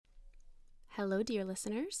Hello, dear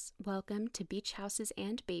listeners. Welcome to Beach Houses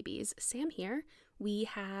and Babies. Sam here. We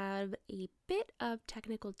have a bit of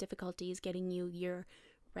technical difficulties getting you your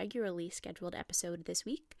regularly scheduled episode this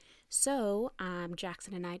week. So,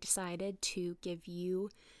 Jackson and I decided to give you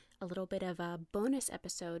a little bit of a bonus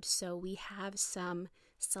episode. So, we have some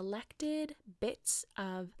selected bits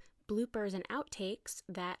of bloopers and outtakes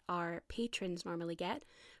that our patrons normally get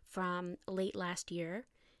from late last year.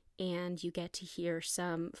 And you get to hear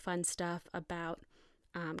some fun stuff about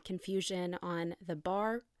confusion on the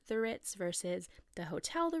bar, the Ritz, versus the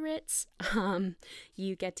hotel, the Ritz.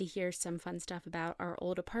 You get to hear some fun stuff about our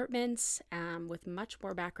old apartments with much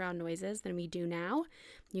more background noises than we do now.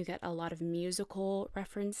 You get a lot of musical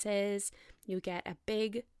references. You get a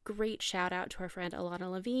big, great shout out to our friend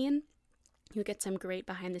Alana Levine. You get some great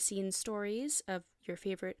behind the scenes stories of your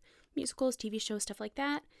favorite musicals, TV shows, stuff like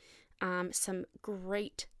that. Some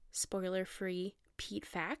great spoiler-free Pete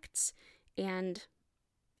facts, and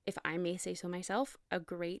if I may say so myself, a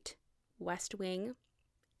great West Wing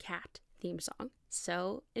cat theme song.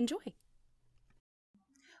 So enjoy.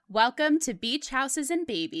 Welcome to Beach Houses and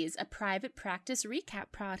Babies, a private practice recap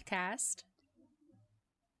podcast.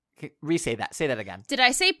 Okay, re-say that. Say that again. Did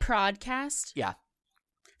I say prodcast? Yeah.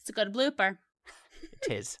 It's a good blooper.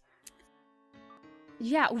 It is.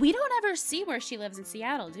 Yeah, we don't ever see where she lives in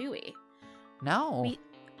Seattle, do we? No.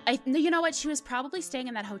 You know what? She was probably staying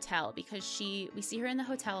in that hotel because we see her in the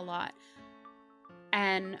hotel a lot.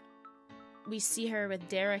 And we see her with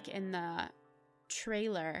Derek in the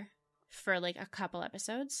trailer for like a couple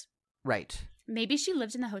episodes. Right. Maybe she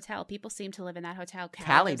lived in the hotel. People seem to live in that hotel.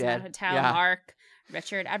 Callie lives did. in that hotel. Yeah. Mark,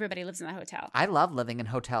 Richard, everybody lives in that hotel. I love living in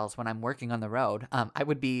hotels when I'm working on the road. I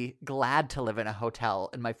would be glad to live in a hotel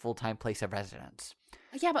in my full-time place of residence.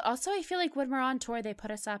 Yeah, but also I feel like when we're on tour, they put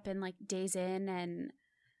us up in like Days Inn and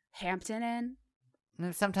Hampton Inn.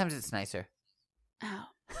 Sometimes it's nicer. Oh.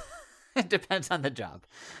 It depends on the job.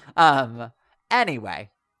 Anyway.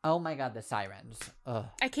 Oh my god, the sirens. Ugh.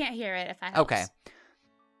 I can't hear it if I helps. Okay.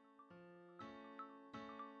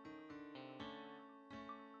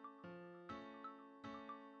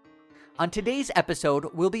 On today's episode,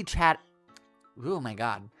 we'll be Oh my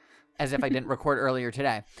god. As if I didn't record earlier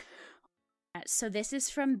today. So this is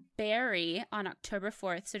from Barry on October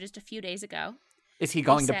 4th, so just a few days ago. Is he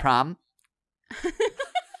going to prom?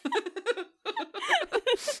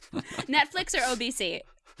 Netflix or OBC?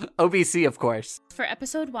 OBC, of course. For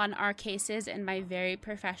episode 1, our cases in my very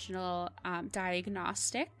professional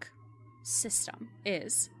diagnostic system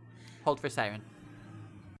is... Hold for siren.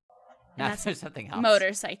 Now there's something else.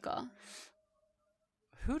 Motorcycle.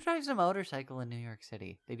 Who drives a motorcycle in New York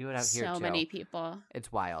City? They do it out here, too. So many people.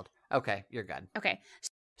 It's wild. Okay, you're good. Okay.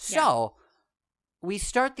 So, we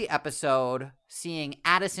start the episode seeing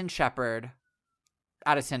Addison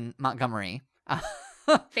Montgomery.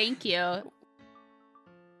 Thank you.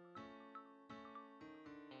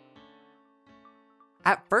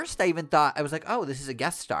 At first, I even thought, I was like, oh, this is a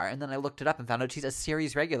guest star. And then I looked it up and found out she's a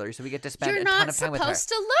series regular, so we get to spend a ton of time with her. You're not supposed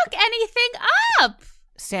to look anything up!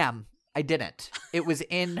 Sam, I didn't. It was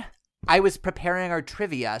I was preparing our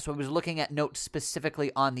trivia, so I was looking at notes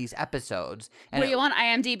specifically on these episodes. And Were you on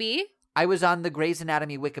IMDb? I was on the Grey's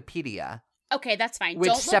Anatomy Wikipedia. Okay, that's fine. Which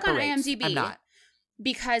Don't look on separates. IMDb. I'm not.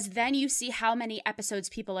 Because then you see how many episodes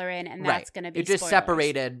people are in, and that's going to be It just spoilers.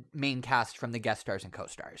 separated main cast from the guest stars and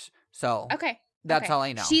co-stars. So Okay. That's all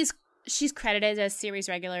I know. She's credited as series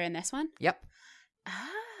regular in this one? Yep. Ah,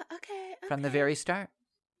 okay. From the very start.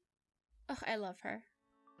 Oh, I love her.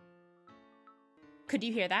 Could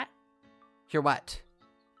you hear that? Hear what?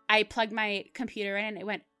 I plugged my computer in and it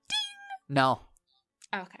went ding. No.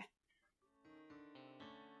 Oh, okay.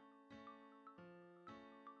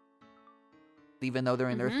 Even though they're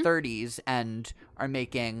in their 30s and are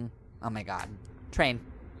making, oh my god, train.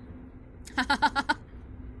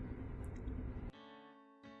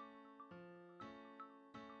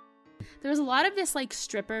 There was a lot of this like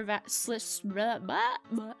stripper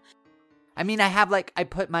I mean, I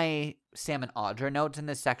put my Sam and Audra notes in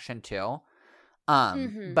this section too.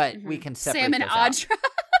 But we can separate Sam and those out. Audra.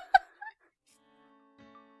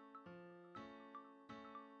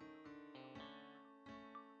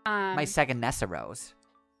 My second Nessa Rose.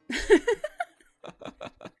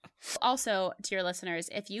 Also, to your listeners,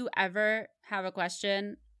 if you ever have a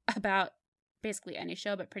question about basically any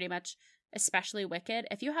show, but pretty much especially Wicked,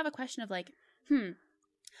 if you have a question of like,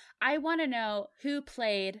 I want to know who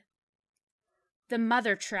played the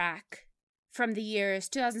mother track from the years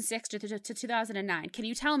 2006 to 2009. Can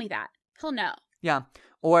you tell me that? He'll know. Yeah.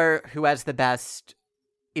 Or who has the best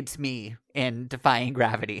 "It's me" in Defying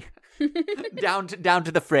Gravity. down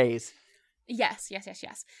to the phrase. Yes.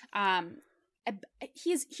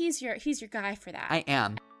 He's your guy for that. I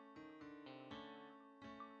am.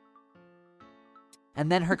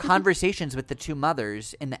 And then her conversations with the two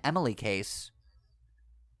mothers in the Emily case.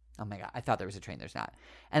 Oh my God, I thought there was a train. There's not.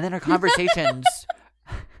 And then her conversations.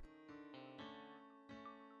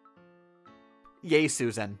 Yay,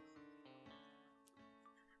 Susan.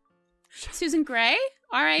 Susan Gray?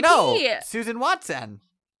 R.I.P. No, Susan Watson.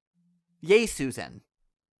 Yay, Susan.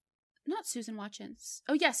 Not Susan Watkins.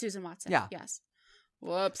 Oh, yeah, Susan Watson. Yeah. Yes.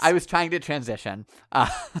 Whoops. I was trying to transition.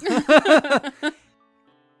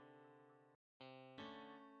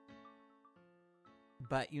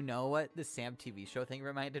 But you know what the Sam TV show thing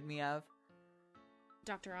reminded me of?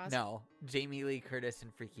 Dr. Oz? No, Jamie Lee Curtis in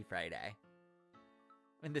Freaky Friday.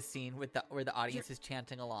 In the scene with where the audience is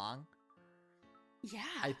chanting along. Yeah.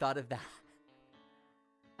 I thought of that.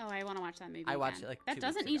 Oh, I want to watch that movie. I watched again. it like that 2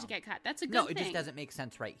 doesn't weeks need ago. to get cut. That's a good No, thing. it just doesn't make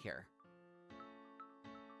sense right here.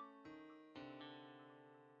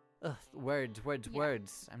 Ugh, words.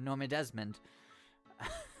 I'm Norma Desmond.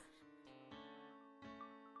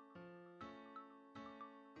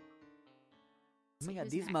 Oh my God,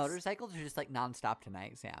 Who's these next? motorcycles are just like nonstop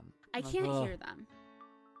tonight, Sam. I Like, can't ugh. hear them.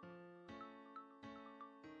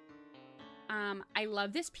 I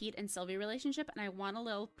love this Pete and Sylvie relationship, and I want a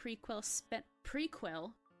little prequel.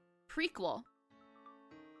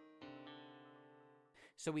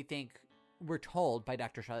 So we're told by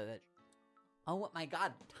Dr. Charlotte that, oh my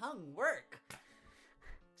God, tongue work.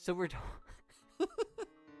 So we're told.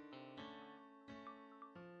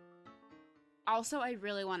 Also, I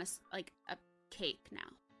really want a cake now.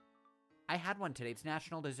 I had one today. It's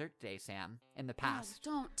National Dessert Day, Sam, in the past.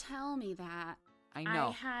 Oh, don't tell me that. I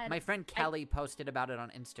know. had- My friend Kelly posted about it on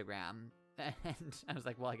Instagram. And I was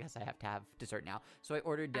like, well, I guess I have to have dessert now. So I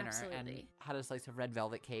ordered dinner and Absolutely. had a slice of red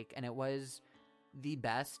velvet cake. And it was the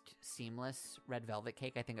best seamless red velvet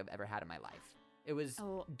cake I think I've ever had in my life. It was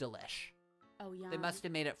delish. Oh, yeah. They must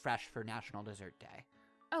have made it fresh for National Dessert Day.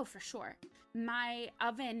 Oh, for sure. My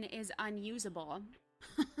oven is unusable.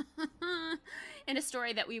 In a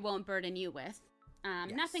story that we won't burden you with.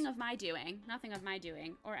 Yes. Nothing of my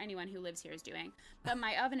doing, or anyone who lives here is doing. But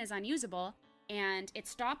my oven is unusable, and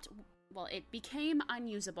it became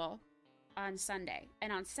unusable on Sunday.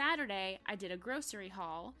 And on Saturday, I did a grocery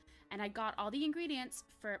haul, and I got all the ingredients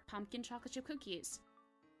for pumpkin chocolate chip cookies.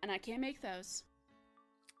 And I can't make those.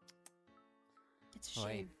 It's a Boy.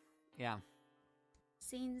 shame. Yeah.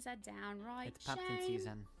 Seems a downright It's pumpkin shame.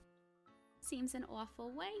 season. Seems an awful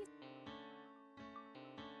way.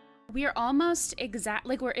 We're almost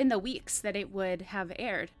we're in the weeks that it would have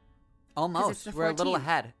aired. Almost. the We're a little 14th.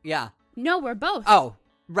 ahead. Yeah. No, we're both. Oh,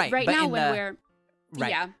 right. right but now in when the- we're Right.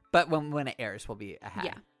 yeah, But when it airs, we'll be ahead.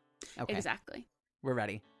 yeah, Okay. exactly. We're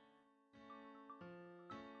ready.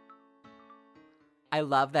 I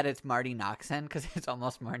love that it's Marty Noxon because it's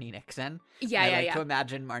almost Marnie Nixon. Yeah, And I yeah, like yeah. to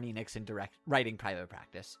imagine Marnie Nixon writing Private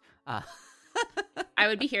Practice. I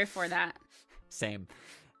would be here for that. Same.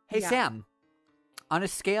 Hey, Yeah. Sam. On a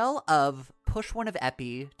scale of push one of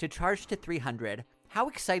Epi to charge to 300, how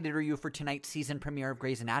excited are you for tonight's season premiere of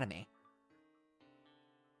Grey's Anatomy?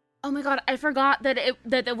 Oh my god, I forgot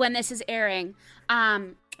that when this is airing.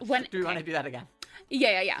 When Do you want to do that again?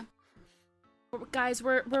 Yeah. Guys,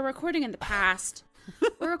 we're recording in the past.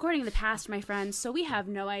 We're recording in the past, my friends, so we have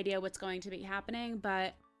no idea what's going to be happening,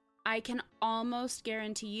 but I can almost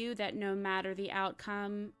guarantee you that no matter the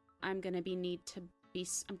outcome, I'm going to need to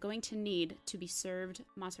be served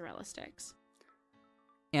mozzarella sticks.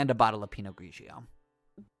 And a bottle of Pinot Grigio.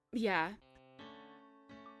 Yeah.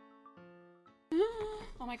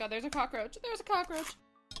 Oh my god, there's a cockroach. There's a cockroach.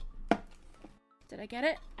 Did I get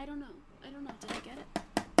it? I don't know. Did I get it?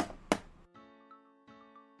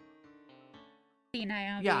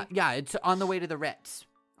 Yeah, it's on the way to the Ritz,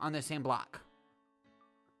 on the same block.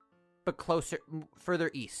 But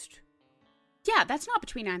further east. Yeah, that's not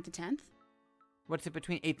between 9th and 10th. What's it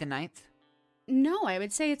between 8th and 9th? No, I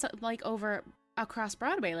would say it's like over across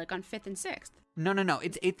Broadway, like on 5th and 6th. No,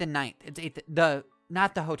 it's 8th and 9th. It's 8th,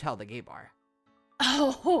 not the hotel, the gay bar.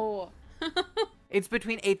 Oh. It's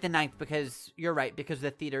between 8th and 9th because, you're right, because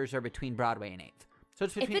the theaters are between Broadway and 8th. So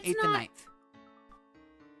it's between 8th and 9th.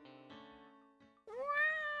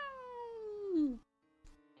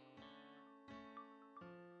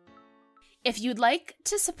 If you'd like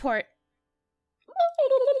to support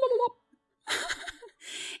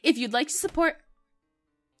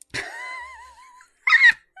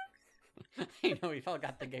I know, we've all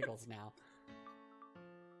got the giggles now.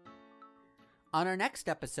 On our next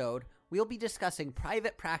episode, we'll be discussing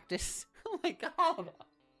Private Practice. Oh my god.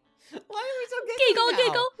 Why are we so giggly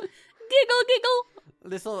now? Giggle,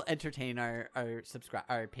 This will entertain our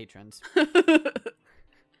patrons.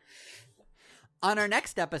 On our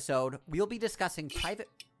next episode, we'll be discussing private...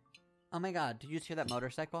 Oh my god, did you just hear that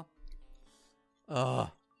motorcycle? Ugh.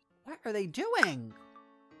 What are they doing?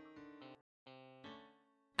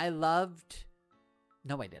 I loved...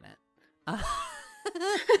 No, I didn't.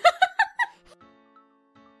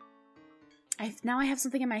 Now I have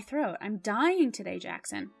something in my throat. I'm dying today,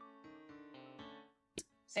 Jackson.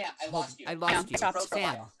 Sam, I lost you. I lost you. Stop.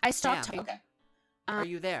 Sam. I stopped Sam. talking. Okay. Are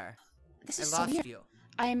you there? This I is so lost weird. you.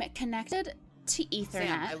 I'm connected to Ethernet.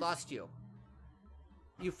 Sam, I lost you.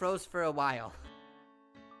 You froze for a while.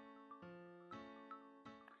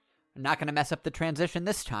 I'm not going to mess up the transition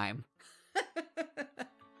this time. I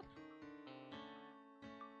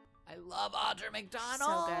love Audra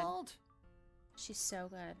McDonald. She's so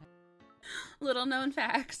good. Little known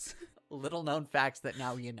facts. Little known facts that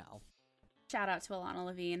now you know. Shout out to Alana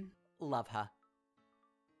Levine. Love her.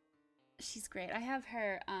 She's great. I have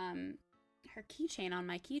her keychain on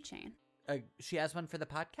my keychain. She has one for the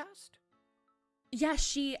podcast? Yeah,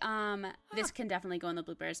 she this can definitely go in the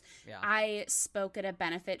bloopers. Yeah. I spoke at a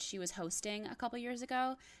benefit she was hosting a couple years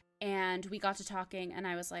ago, and we got to talking, and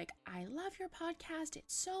I was like, I love your podcast.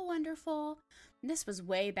 It's so wonderful. And this was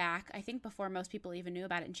way back, I think before most people even knew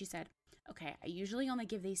about it. And she said, okay, I usually only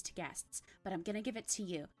give these to guests, but I'm going to give it to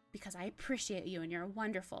you because I appreciate you and you're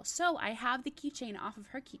wonderful. So I have the keychain off of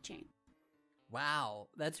her keychain. Wow,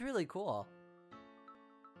 that's really cool.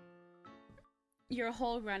 Your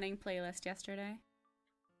whole running playlist yesterday.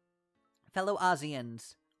 Fellow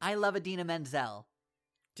Aussians, I love Idina Menzel.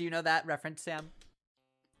 Do you know that reference, Sam?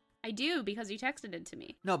 I do, because you texted it to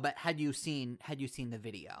me. No, but had you seen the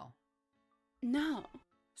video? No.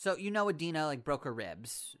 So you know Idina broke her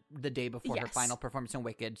ribs the day before her Yes. final performance in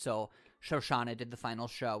Wicked. So Shoshana did the final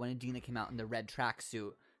show, and Idina came out in the red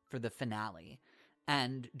tracksuit for the finale.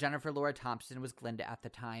 And Jennifer Laura Thompson was Glinda at the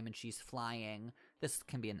time, and she's flying. This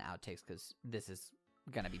can be in the outtakes because this is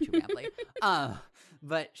gonna be too rambly.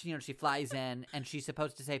 But she flies in, and she's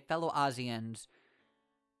supposed to say, "Fellow Aussians,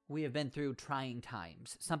 we have been through trying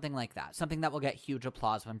times," something like that. Something that will get huge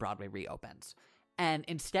applause when Broadway reopens. And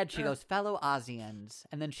instead, she goes, "Fellow Aussians,"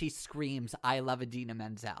 and then she screams, "I love Idina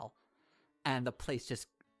Menzel," and the place just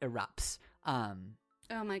erupts.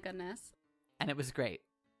 Oh my goodness. And it was great.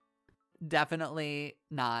 Definitely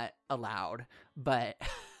not allowed, but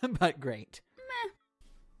but great. Meh.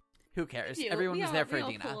 Who cares? Everyone was there for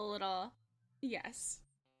Idina. Pull a little... Yes.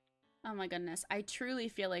 Oh my goodness. I truly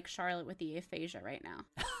feel like Charlotte with the aphasia right now.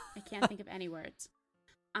 I can't think of any words.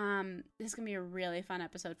 This is gonna be a really fun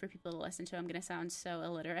episode for people to listen to. I'm gonna sound so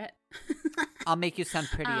illiterate. I'll make you sound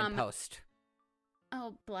pretty in post.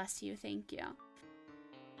 Oh, bless you. Thank you.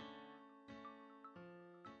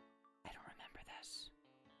 I don't remember this.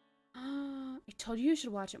 I told you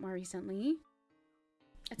should watch it more recently.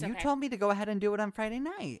 It's You okay. told me to go ahead and do it on Friday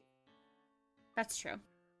night. That's true.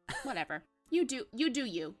 Whatever. You do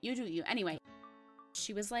you. Anyway,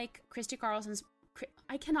 she was like Christy Carlson's...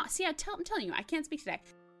 I cannot... See, I'm telling you, I can't speak today.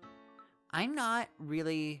 I'm not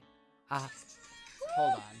really...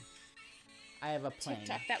 hold on. I have a plane.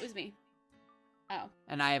 TikTok, that was me. Oh.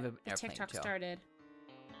 And I have an The airplane, TikTok too. started.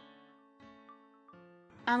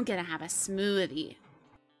 I'm gonna have a smoothie.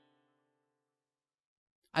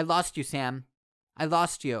 I lost you, Sam. I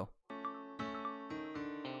lost you.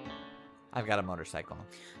 I've got a motorcycle.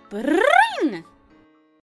 Bring!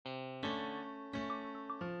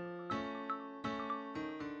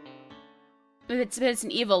 It's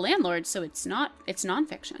an evil landlord, so it's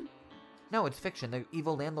nonfiction. No, it's fiction. The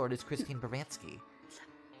evil landlord is Christine Baranski.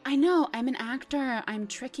 I know, I'm an actor. I'm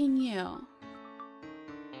tricking you.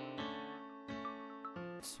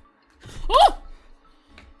 Oh!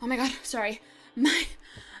 Oh my god, sorry.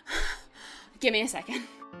 Give me a second.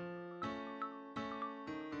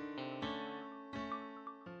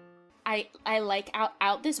 I like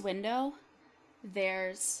out this window,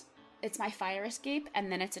 it's my fire escape,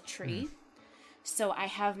 and then it's a tree. So I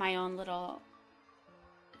have my own little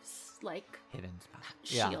Hidden spot.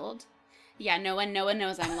 shield. Yeah, no one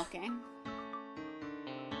knows I'm looking. Oh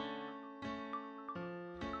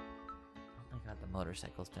my god, the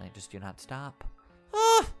motorcycles tonight just do not stop.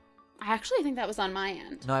 I actually think that was on my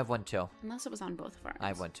end. No, I have one too. Unless it was on both of ours. I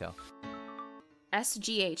have one too.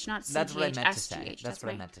 SGH, not CGH. That's what I meant to SGH. say. That's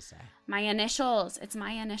what I meant to say. My initials. It's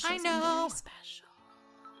my initials. I I'm know. very special.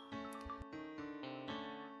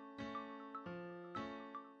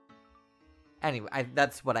 Anyway,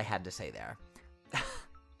 that's what I had to say there.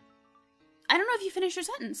 I don't know if you finished your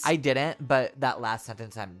sentence. I didn't, but that last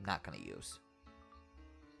sentence I'm not going to use.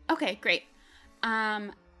 Okay, great.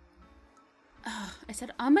 Ugh, I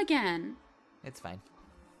said again. It's fine.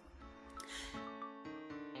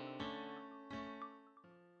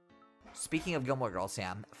 Speaking of Gilmore Girls,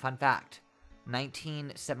 Sam, fun fact.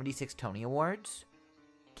 1976 Tony Awards.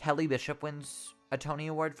 Kelly Bishop wins a Tony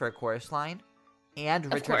Award for a chorus line.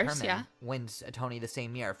 And Richard Herman wins a Tony the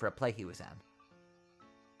same year for a play he was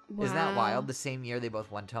in. Wow. Isn't that wild? The same year they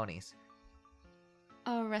both won Tonys.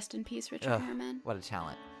 Oh, rest in peace, Richard Herman. What a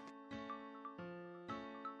talent.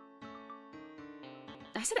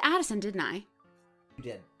 I said Addison, didn't I? You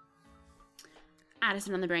did.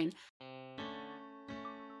 Addison on the brain.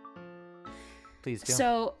 Please do.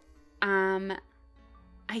 So,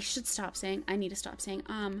 I should stop saying, I need to stop saying,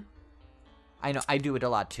 I know, I do it a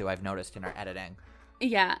lot too, I've noticed in our editing.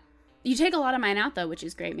 Yeah. You take a lot of mine out, though, which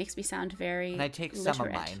is great. Makes me sound very And I take literate. some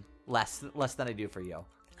of mine. Less than I do for you.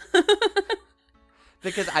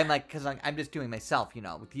 Because I'm just doing myself, you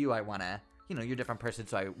know. With you, I want to, you know, you're a different person,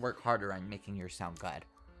 so I work harder on making yours sound good.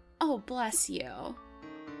 Oh, bless you.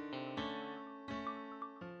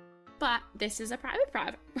 But this is a private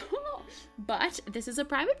practice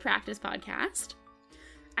podcast.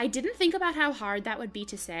 I didn't think about how hard that would be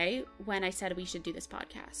to say when I said we should do this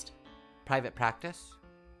podcast. Private practice?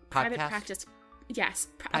 Private practice. Yes.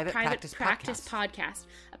 A private practice podcast.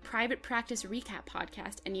 A private practice recap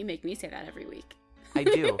podcast. And you make me say that every week. I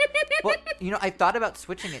do. Well, you know, I thought about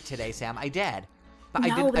switching it today, Sam. I did. But no,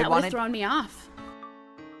 I didn't. That would have thrown me off.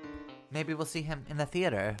 Maybe we'll see him in the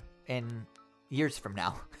theater in years from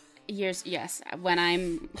now. Years, yes. When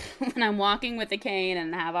I'm walking with a cane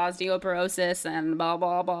and have osteoporosis and blah,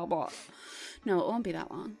 blah, blah, blah. No, it won't be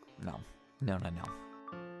that long. No.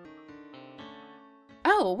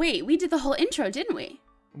 Oh, wait. We did the whole intro, didn't we?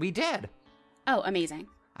 We did. Oh, amazing.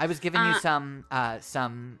 I was giving you some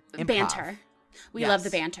improv. Banter. We love the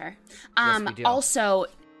banter. Yes, we do. Also,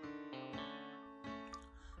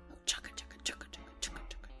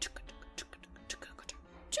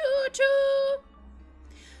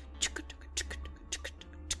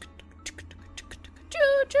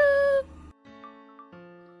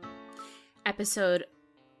 episode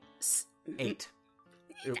 8.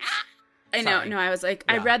 Oops. I know. Sorry. No, I was like,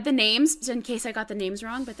 I read the names in case I got the names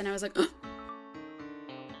wrong, but then I was like,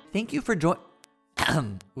 Thank you for joining.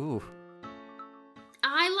 Ooh.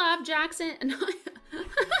 I love Jackson.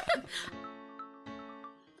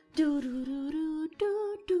 Do do do do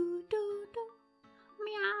do do do do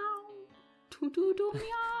meow do do do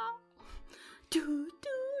meow do do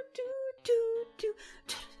do do do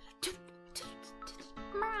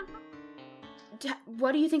meow.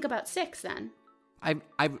 What do you think about 6 then? I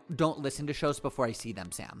don't listen to shows before I see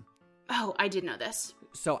them, Sam. Oh, I did know this.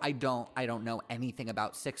 So I don't know anything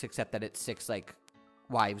about 6 except that it's 6 like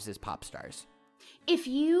wives as pop stars. If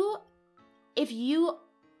you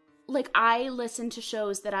like, I listen to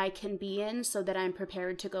shows that I can be in so that I'm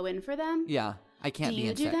prepared to go in for them. Yeah, I can't be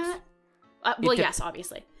in 6. Do you do that? Well, yes,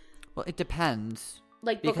 obviously. Well, it depends.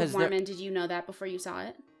 Like Book of Mormon, did you know that before you saw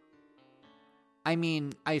it? I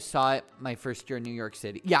mean, I saw it my first year in New York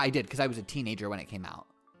City. Yeah, I did, because I was a teenager when it came out.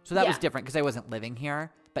 So that was different, because I wasn't living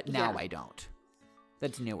here. But now I don't.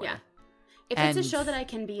 That's newer. Yeah. If it's a show that I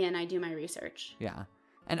can be in, I do my research. Yeah.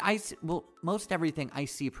 And most everything I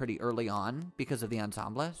see pretty early on because of the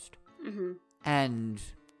ensemblist. Mm-hmm. And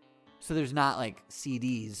so there's not like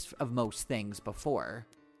CDs of most things before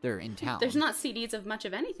they're in town. There's not CDs of much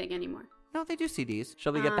of anything anymore. No, they do CDs.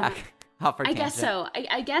 Shall we get back off our tangent? I guess so.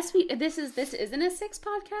 I guess this isn't a 6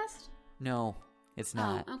 podcast? No, it's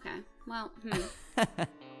not. Oh, okay. Well,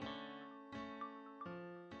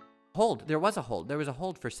 Hold. There was a hold. There was a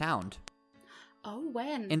hold for sound. Oh,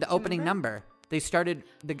 when? In the opening number. The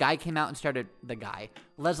guy came out and started,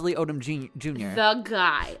 Leslie Odom Jr. The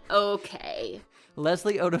guy. Okay.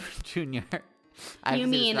 Leslie Odom Jr.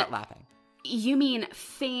 You mean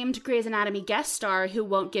famed Grey's Anatomy guest star who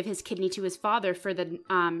won't give his kidney to his father for the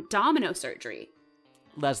domino surgery?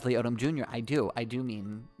 Leslie Odom Jr. I do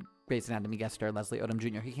mean Grey's Anatomy guest star Leslie Odom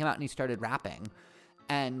Jr. He came out and he started rapping,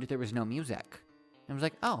 and there was no music. I was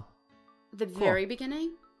like, oh. The very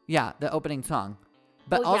beginning? Yeah, the opening song.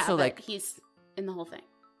 But he's in the whole thing.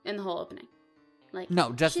 In the whole opening. Like,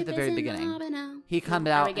 no, just at the very beginning. He comes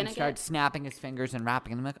out and starts snapping his fingers and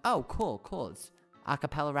rapping. And I'm like, oh, cool. It's a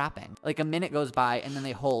cappella rapping. Like a minute goes by and then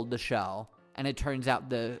they hold the show. And it turns out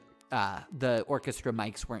the orchestra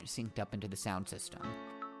mics weren't synced up into the sound system.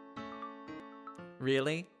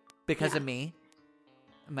 Really? Because of me?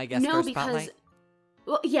 My guest star spotlight?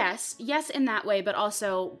 Well, yes in that way, but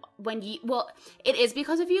also it is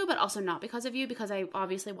because of you, but also not because of you, because I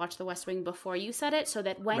obviously watched The West Wing before you said it, so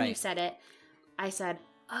that when you said it, I said,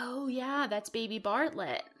 oh yeah, that's Baby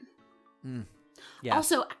Bartlett. Yes.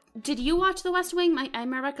 Also, did you watch The West Wing?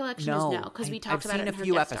 My recollection is no, because we talked about it in I've her seen a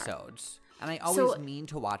few guest star. episodes, and I always mean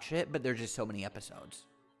to watch it, but there's just so many episodes.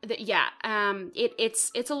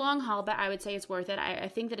 It's a long haul, but I would say it's worth it. I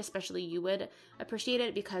think that especially you would appreciate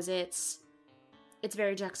it because it's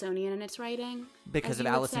very Jacksonian in its writing. Because of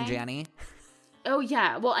Allison Janney? Oh,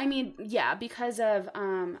 yeah. Well, I mean, yeah, because of,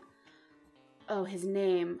 his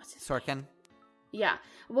name. Sorkin? Yeah.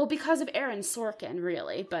 Well, because of Aaron Sorkin,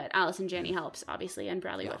 really, but Allison Janney helps, obviously, and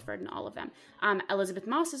Bradley Whitford and all of them. Elizabeth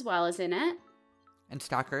Moss as well is in it. And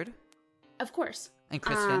Stockard? Of course. And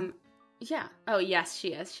Kristen? Yeah. Oh, yes, she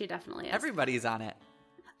is. She definitely is. Everybody's on it.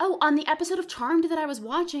 Oh, on the episode of Charmed that I was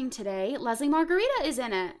watching today, Leslie Margarita is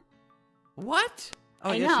in it. What?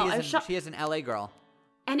 Oh, I yeah, know. She is an LA girl.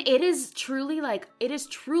 And it is truly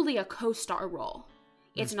a co-star role.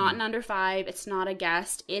 It's not an under 5. It's not a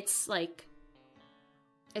guest. It's like,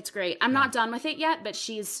 it's great. I'm not done with it yet, but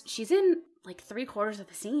she's in like 3/4 of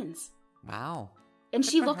the scenes. Wow. And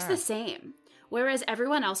she looks the same. Whereas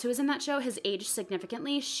everyone else who is in that show has aged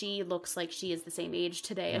significantly, she looks like she is the same age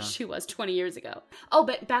today as she was 20 years ago. Oh,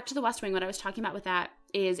 but back to The West Wing, what I was talking about with that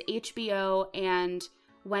is HBO and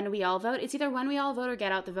When We All Vote. It's either When We All Vote or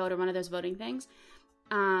Get Out the Vote or one of those voting things.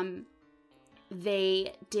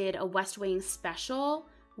 They did a West Wing special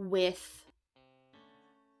with...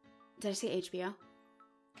 Did I say HBO?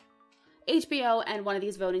 HBO and one of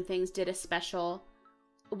these voting things did a special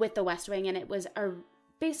with The West Wing, and it was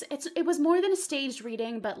it was more than a staged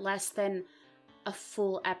reading, but less than a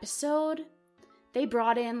full episode. They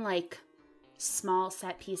brought in like small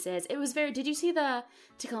set pieces. It was very. Did you see the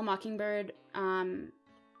To Kill a Mockingbird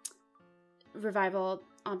revival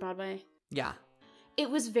on Broadway? Yeah. It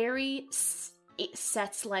was very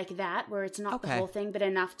sets like that, where it's not the whole thing, but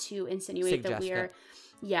enough to insinuate that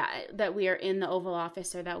that we are in the Oval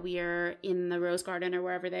Office or that we are in the Rose Garden or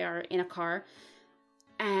wherever they are in a car.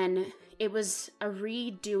 And it was a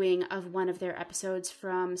redoing of one of their episodes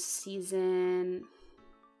from season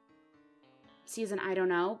I don't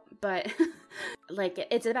know, but like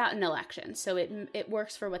it's about an election, so it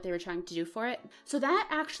works for what they were trying to do for it. So that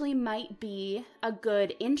actually might be a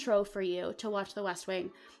good intro for you to watch The West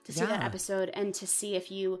Wing, to see that episode and to see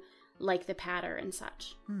if you like the patter and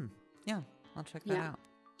such. Yeah, I'll check that out.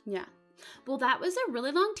 Yeah. Well, that was a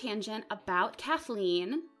really long tangent about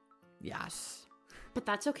Kathleen. Yes. But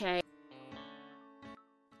that's okay.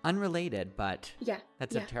 Unrelated, but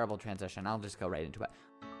that's a terrible transition. I'll just go right into it.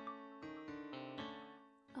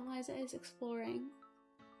 Eliza is exploring.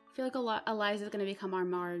 I feel like Eliza is going to become our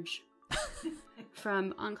Marge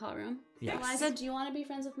from On Call Room. Yes. Eliza, do you want to be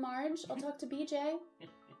friends with Marge? I'll talk to BJ. Do you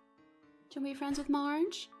want to be friends with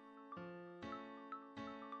Marge?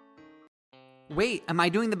 Wait, am I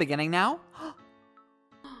doing the beginning now?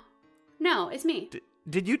 No, it's me.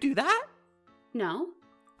 Did you do that? No.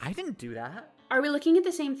 I didn't do that. Are we looking at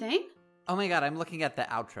the same thing? Oh my god, I'm looking at the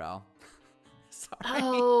outro. Sorry.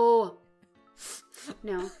 Oh.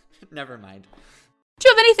 No. Never mind. Do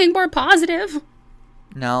you have anything more positive?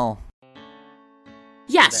 No.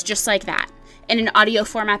 Yes, just like that. In an audio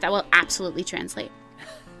format that will absolutely translate.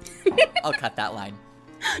 I'll cut that line.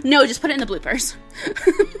 No, just put it in the bloopers.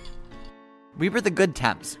 We were the good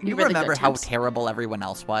temps. You remember how terrible everyone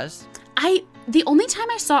else was? The only time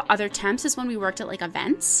I saw other temps is when we worked at like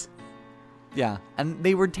events. Yeah, and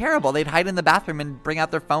they were terrible. They'd hide in the bathroom and bring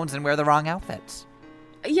out their phones and wear the wrong outfits.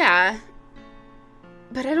 Yeah.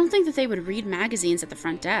 But I don't think that they would read magazines at the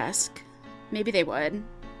front desk. Maybe they would.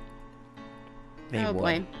 They would.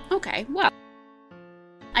 Boy. Okay, well.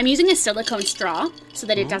 I'm using a silicone straw so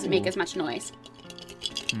that it doesn't make as much noise.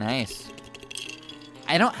 Nice.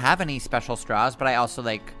 I don't have any special straws, but I also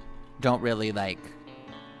don't really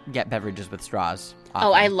get beverages with straws often.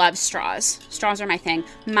 Oh, I love straws. Straws are my thing.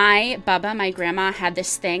 My grandma, had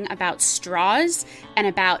this thing about straws and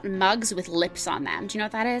about mugs with lips on them. Do you know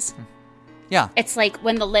what that is? Yeah. It's like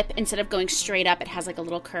when the lip, instead of going straight up, it has like a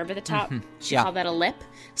little curve at the top. She called that a lip.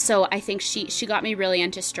 So I think she got me really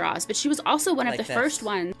into straws. But she was also one of the first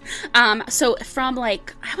ones. So from I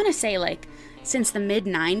want to say since the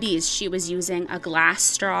mid-90s, she was using a glass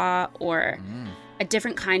straw or a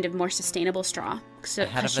different kind of more sustainable straw.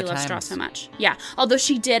 Because she loves straws so much. Yeah. Although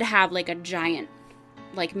she did have a giant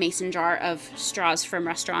mason jar of straws from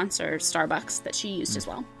restaurants or Starbucks that she used as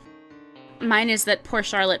well. Mine is that poor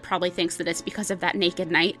Charlotte probably thinks that it's because of that naked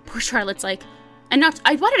night. Poor Charlotte's why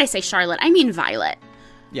did I say Charlotte? I mean Violet.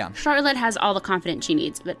 Yeah. Charlotte has all the confidence she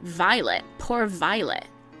needs, but Violet, poor Violet.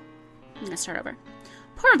 I'm going to start over.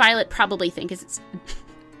 Poor Violet probably thinks it's...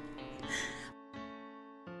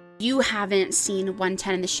 You haven't seen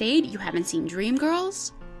 110 in the Shade. You haven't seen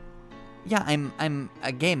Dreamgirls. Yeah, I'm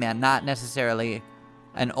a gay man, not necessarily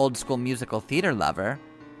an old school musical theater lover.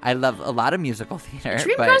 I love a lot of musical theater.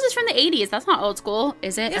 Dreamgirls is from the 80s. That's not old school,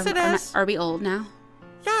 is it? Yes, it is. Are we old now?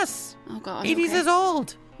 Yes. Oh, God. 80s okay. is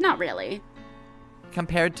old. Not really.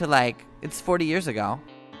 Compared to, it's 40 years ago.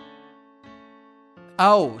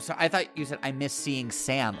 Oh, so I thought you said I miss seeing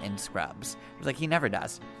Sam in Scrubs. I was like, he never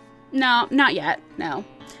does. No, not yet. No.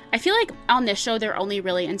 I feel like on this show, they're only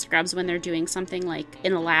really in Scrubs when they're doing something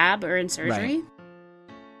in a lab or in surgery. Right.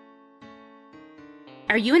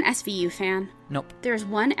 Are you an SVU fan? Nope. There's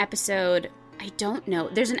one episode, I don't know.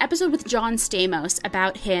 There's an episode with John Stamos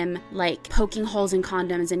about him, poking holes in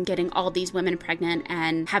condoms and getting all these women pregnant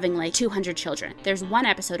and having, 200 children. There's one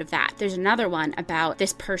episode of that. There's another one about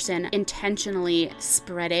this person intentionally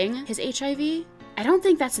spreading his HIV. I don't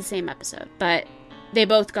think that's the same episode, but they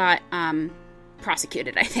both got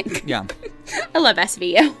prosecuted, I think. Yeah. I love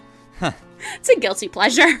SVU. Huh. It's a guilty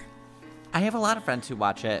pleasure. I have a lot of friends who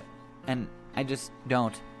watch it, and I just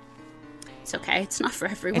don't. It's okay. It's not for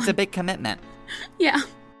everyone. It's a big commitment. Yeah.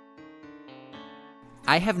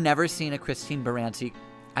 I have never seen a Christine Baranski.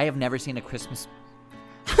 I have never seen a Christmas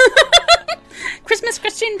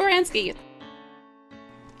Christine Baranski.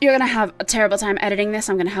 You're going to have a terrible time editing this.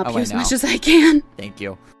 I'm going to help you as much as I can. Thank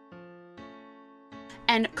you.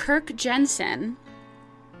 And Kirk Jensen.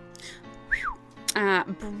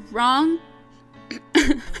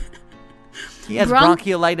 He has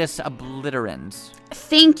bronchiolitis obliterans.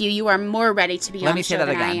 Thank you. You are more ready to be on the show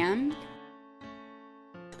than I am.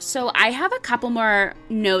 So I have a couple more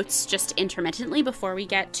notes just intermittently before we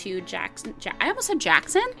get to Jackson. I almost said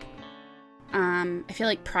Jackson. I feel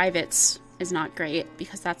like privates is not great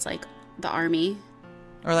because that's the army.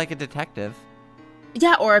 Or a detective.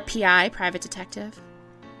 Yeah, or a PI, private detective.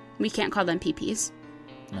 We can't call them PPs.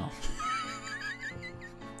 No.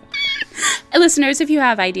 Listeners, if you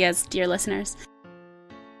have ideas, dear listeners.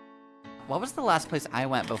 What was the last place I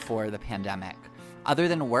went before the pandemic? Other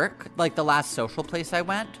than work, the last social place I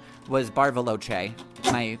went was Bar Veloce,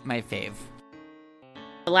 my fave.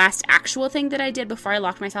 The last actual thing that I did before I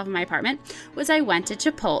locked myself in my apartment was I went to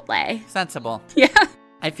Chipotle. Sensible. Yeah.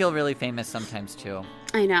 I feel really famous sometimes, too.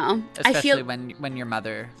 I know. Especially when your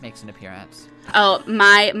mother makes an appearance. Oh,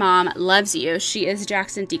 my mom loves you. She is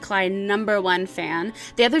Jackson Decline #1 fan.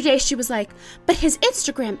 The other day she was like, but his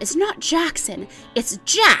Instagram is not Jackson, it's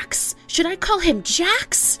Jax. Should I call him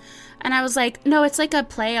Jax? And I was like, no, it's a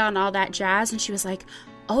play on all that jazz. And she was like,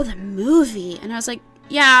 oh, the movie. And I was like,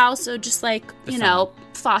 yeah, also just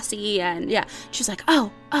Fosse and yeah. She was like,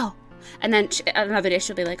 oh. And then another day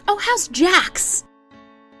she'll be like, oh, how's Jax?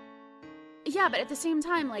 Yeah, but at the same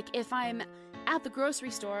time, if I'm at the grocery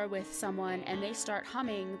store with someone and they start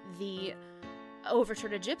humming the Overture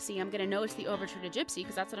to Gypsy, I'm going to know it's the Overture to Gypsy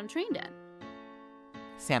because that's what I'm trained in.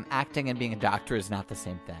 Sam, acting and being a doctor is not the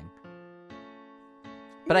same thing.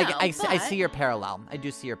 But I see your parallel. I do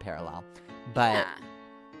see your parallel. But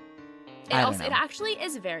yeah. It actually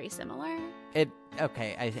is very similar.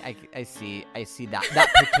 Okay, I see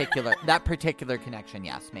that particular connection,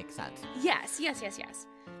 yes, makes sense. Yes.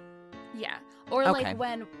 Yeah. Or okay.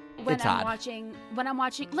 when it's I'm odd. watching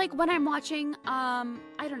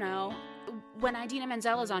I don't know, when Idina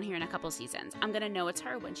Menzel is on here in a couple seasons, I'm going to know it's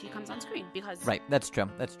her when she comes on screen because Right, that's true.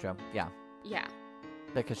 Yeah. Yeah.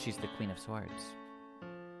 Because she's the Queen of Swords.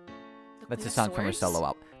 That's a Queen song of from her Swords? solo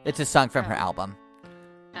album. It's a song from her Oh. album.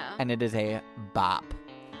 Oh. And it is a bop.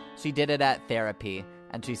 She did it at therapy,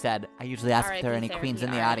 and she said, I usually ask if there are any R.I.P. queens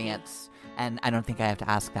in the R.I.P. audience, and I don't think I have to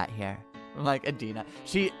ask that here. I'm like, Idina.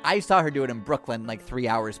 I saw her do it in Brooklyn 3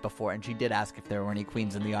 hours before, and she did ask if there were any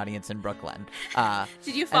queens in the audience in Brooklyn.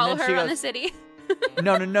 Did you follow then she her on goes- the city?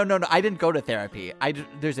 No. I didn't go to therapy.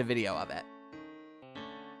 There's a video of it.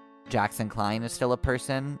 Jackson Klein is still a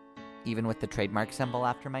person, even with the trademark symbol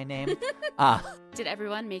after my name. Did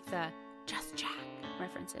everyone make the Just Jack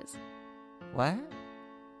references? What?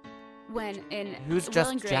 When in Who's Will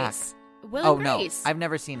Just and Jack? Grace. Will and no, Grace. I've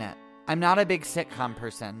never seen it. I'm not a big sitcom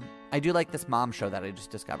person. I do like this mom show that I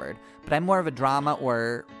just discovered, but I'm more of a drama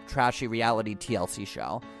or trashy reality TLC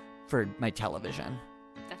show for my television.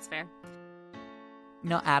 That's fair.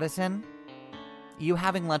 Addison, you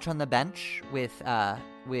having lunch on the bench with the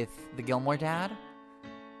Gilmore dad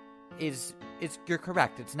is you're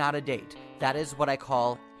correct. It's not a date. That is what I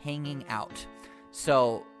call hanging out.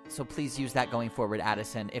 So please use that going forward,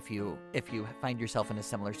 Addison. If you find yourself in a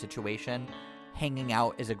similar situation, hanging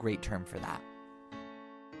out is a great term for that.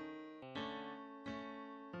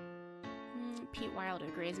 Pete Wilder,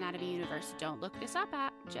 Grey's Anatomy Universe. Don't look this up I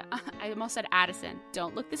almost said Addison.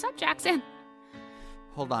 Don't look this up, Jackson.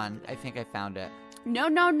 Hold on, I think I found it. No,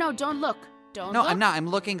 don't look. Don't No, look. I'm not. I'm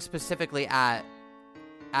looking specifically at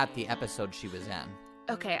the episode she was in.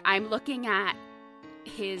 Okay, I'm looking at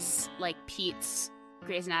his, like, Pete's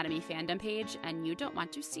Grey's Anatomy fandom page, and you don't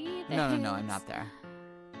want to see this. No, I'm not there.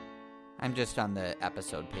 I'm just on the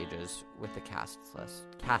episode pages with the cast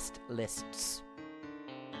lists.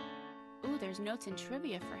 Ooh, there's notes and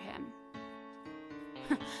trivia for him.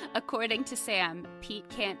 According to Sam, Pete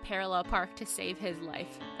can't parallel park to save his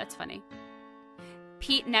life. That's funny.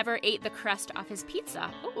 Pete never ate the crust off his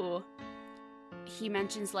pizza. Ooh. He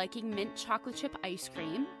mentions liking mint chocolate chip ice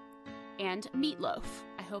cream and meatloaf.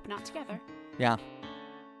 I hope not together. Yeah.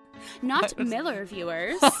 Not Miller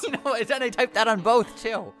viewers. You know, and I typed that on both,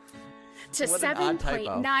 too. To What an odd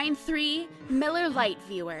typo. 7.93 Miller Lite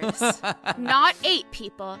viewers. Not 8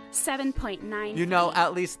 people, 7.9. You know,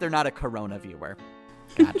 at least they're not a Corona viewer.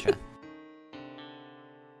 Gotcha.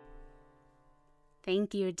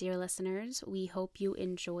 Thank you, dear listeners. We hope you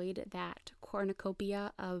enjoyed that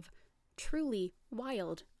cornucopia of truly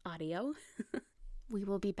wild audio. We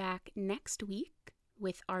will be back next week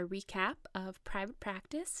with our recap of Private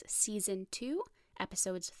Practice Season 2,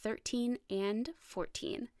 Episodes 13 and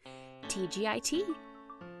 14. TGIT.